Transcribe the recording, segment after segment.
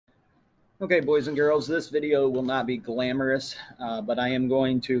Okay, boys and girls, this video will not be glamorous, but I am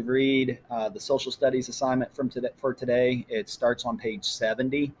going to read the social studies assignment for today. It starts on page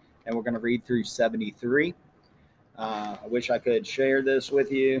 70, and we're going to read through 73. I wish I could share this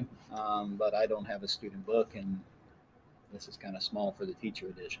with you, but I don't have a student book, and this is kind of small for the teacher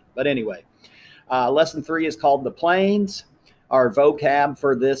edition. But anyway, lesson 3 is called The Plains. Our vocab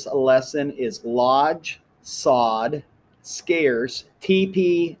for this lesson is lodge, sod, scarce,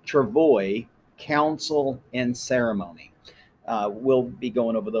 teepee, travois, council, and ceremony. We'll be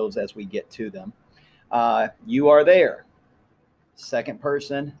going over those as we get to them. You are there. Second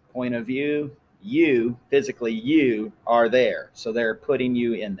person, point of view. You, physically, you are there. So they're putting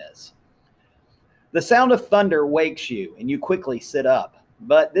you in this. The sound of thunder wakes you, and you quickly sit up.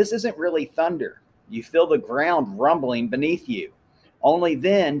 But this isn't really thunder. You feel the ground rumbling beneath you. Only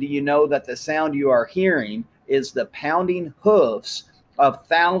then do you know that the sound you are hearing is the pounding hoofs of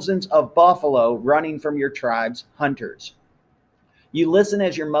thousands of buffalo running from your tribe's hunters. You listen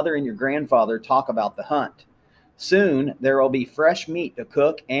as your mother and your grandfather talk about the hunt. Soon there will be fresh meat to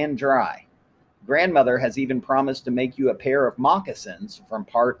cook and dry. Grandmother has even promised to make you a pair of moccasins from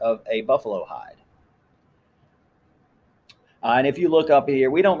part of a buffalo hide. And if you look up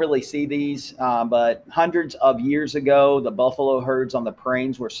here, we don't really see these, but hundreds of years ago, the buffalo herds on the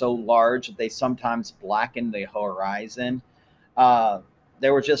plains were so large that they sometimes blackened the horizon.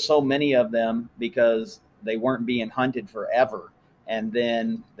 There were just so many of them because they weren't being hunted forever. And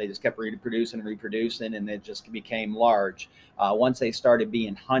then they just kept reproducing, and it just became large. Once they started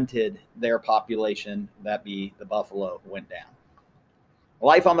being hunted, their population, the buffalo, went down.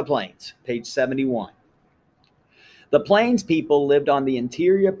 Life on the plains, page 71. The Plains people lived on the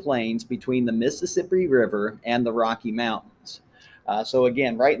interior plains between the Mississippi River and the Rocky Mountains. So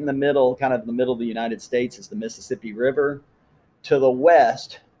again, right in the middle, kind of the middle of the United States is the Mississippi River. To the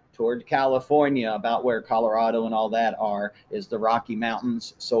west, toward California, about where Colorado and all that are, is the Rocky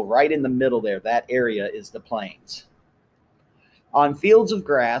Mountains. So right in the middle there, that area is the plains. On fields of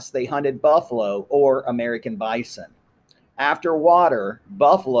grass, they hunted buffalo or American bison. After water,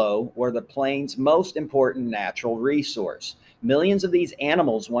 buffalo were the plains' most important natural resource. Millions of these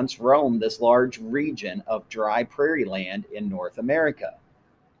animals once roamed this large region of dry prairie land in North America.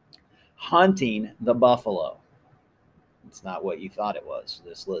 Hunting the buffalo. It's not what you thought it was.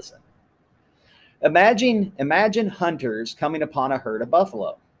 Just listen. Imagine hunters coming upon a herd of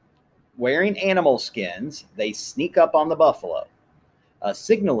buffalo. Wearing animal skins, they sneak up on the buffalo. A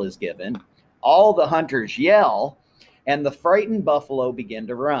signal is given. All the hunters yell, and the frightened buffalo begin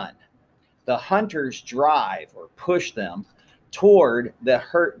to run. The hunters drive or push them toward the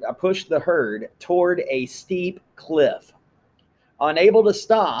herd toward a steep cliff. Unable to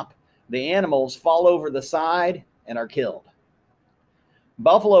stop, the animals fall over the side and are killed.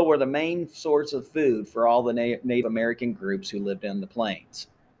 Buffalo were the main source of food for all the Native American groups who lived in the plains.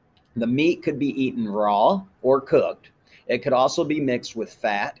 The meat could be eaten raw or cooked. It could also be mixed with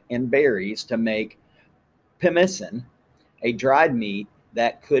fat and berries to make pemmican, a dried meat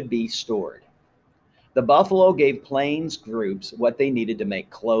that could be stored. The buffalo gave plains groups what they needed to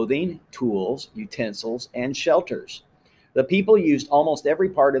make clothing, tools, utensils, and shelters. The people used almost every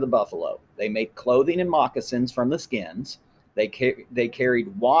part of the buffalo. They made clothing and moccasins from the skins. They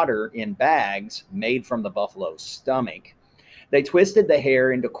carried water in bags made from the buffalo's stomach. They twisted the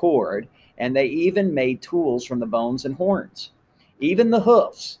hair into cord, and they even made tools from the bones and horns. Even the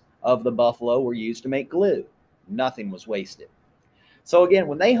hoofs of the buffalo were used to make glue. Nothing was wasted. So again,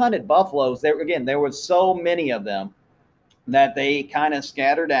 when they hunted buffaloes, there were so many of them that they kind of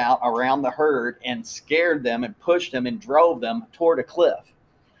scattered out around the herd and scared them and pushed them and drove them toward a cliff.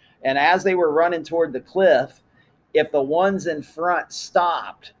 And as they were running toward the cliff, if the ones in front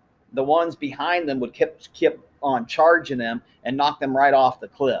stopped, the ones behind them would keep on charging them and knock them right off the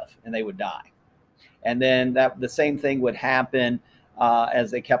cliff, and they would die. And then the same thing would happen as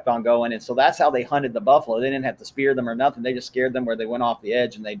they kept on going. And so that's how they hunted the buffalo. They didn't have to spear them or nothing. They just scared them where they went off the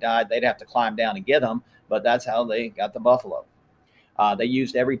edge and they died. They'd have to climb down and get them, but that's how they got the buffalo. They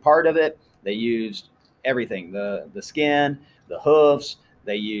used every part of it. They used everything, the skin, the hoofs.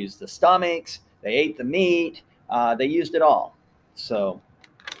 They used the stomachs. They ate the meat. They used it all. So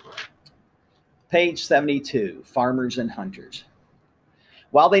page 72, farmers and hunters.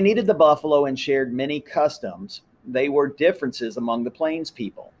 While they needed the buffalo and shared many customs, there were differences among the plains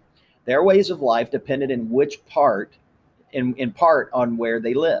people. Their ways of life depended in part on where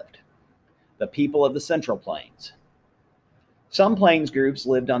they lived. The people of the Central Plains. Some plains groups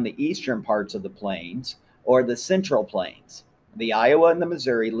lived on the eastern parts of the plains or the Central Plains. The Iowa and the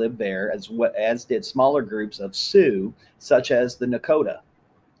Missouri lived there, as did smaller groups of Sioux, such as the Nakota.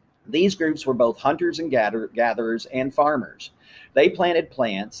 These groups were both hunters and gatherers and farmers. They planted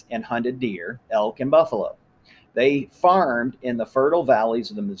plants and hunted deer, elk, and buffalo. They farmed in the fertile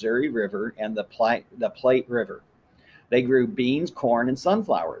valleys of the Missouri River and the Platte River. They grew beans, corn, and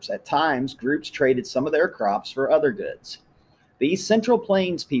sunflowers. At times, groups traded some of their crops for other goods. These Central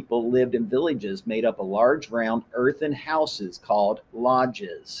Plains people lived in villages made up of large round earthen houses called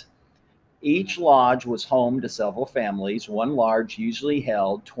lodges. Each lodge was home to several families. One lodge usually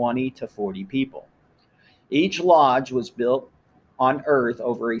held 20 to 40 people. Each lodge was built on earth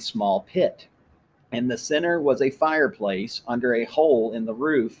over a small pit. In the center was a fireplace under a hole in the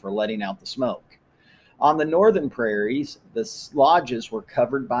roof for letting out the smoke. On the northern prairies, the lodges were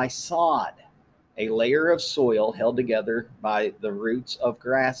covered by sod, a layer of soil held together by the roots of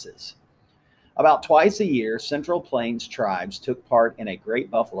grasses. About twice a year, Central Plains tribes took part in a great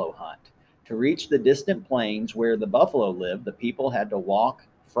buffalo hunt. To reach the distant plains where the buffalo lived, the people had to walk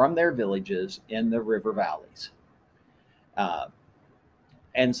from their villages in the river valleys.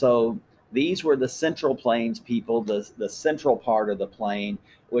 And so these were the Central Plains people, the central part of the plain,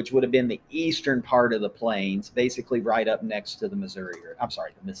 which would have been the eastern part of the plains, basically right up next to the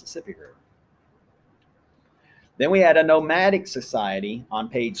the Mississippi River. Then we had a nomadic society on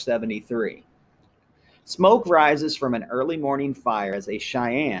page 73. Smoke rises from an early morning fire as a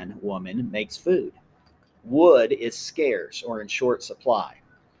Cheyenne woman makes food. Wood is scarce or in short supply.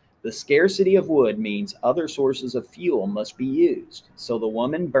 The scarcity of wood means other sources of fuel must be used, so the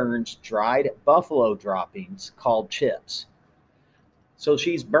woman burns dried buffalo droppings called chips. So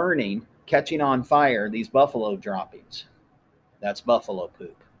she's burning, catching on fire, these buffalo droppings. That's buffalo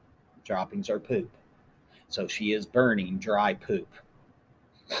poop. Droppings are poop. So she is burning dry poop.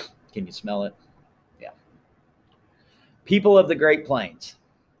 Can you smell it? Yeah. People of the Great Plains.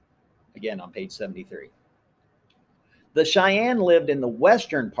 Again, on page 73. The Cheyenne lived in the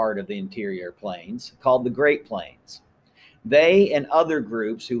western part of the interior plains, called the Great Plains. They and other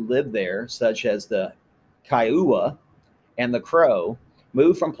groups who lived there, such as the Kiowa and the Crow,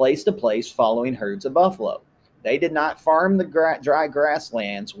 moved from place to place following herds of buffalo. They did not farm the dry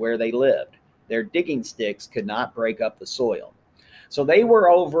grasslands where they lived. Their digging sticks could not break up the soil. So they were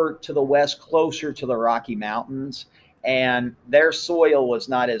over to the west, closer to the Rocky Mountains, and their soil was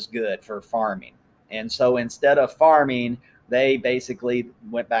not as good for farming. And so instead of farming, they basically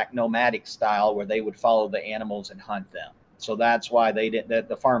went back nomadic style, where they would follow the animals and hunt them. So that's why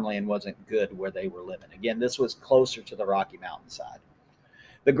the farmland wasn't good where they were living. Again, this was closer to the Rocky Mountain side.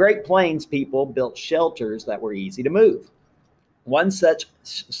 The Great Plains people built shelters that were easy to move. One such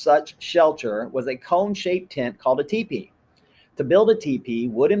shelter was a cone-shaped tent called a teepee. To build a teepee,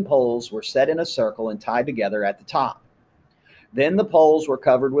 wooden poles were set in a circle and tied together at the top. Then the poles were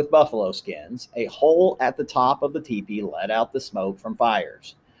covered with buffalo skins. A hole at the top of the teepee let out the smoke from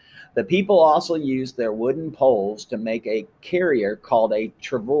fires. The people also used their wooden poles to make a carrier called a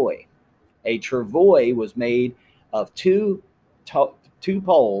travois. A travois was made of two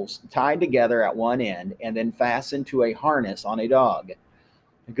poles tied together at one end and then fastened to a harness on a dog.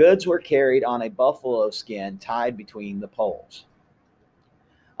 The goods were carried on a buffalo skin tied between the poles.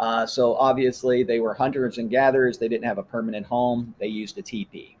 So obviously they were hunters and gatherers. They didn't have a permanent home. They used a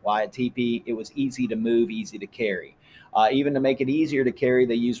teepee. Why a teepee? It was easy to move, easy to carry. Even to make it easier to carry,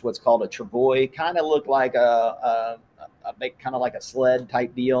 they used what's called a travois. Kind of looked like a sled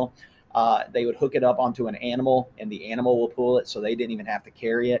type deal. They would hook it up onto an animal, and the animal will pull it, so they didn't even have to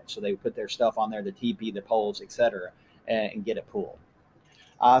carry it. So they would put their stuff on there, the teepee, the poles, etc., and get it pulled.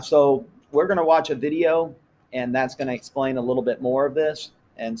 So we're going to watch a video, and that's going to explain a little bit more of this.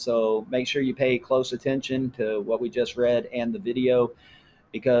 And so make sure you pay close attention to what we just read and the video,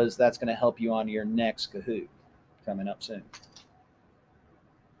 because that's going to help you on your next Kahoot coming up soon.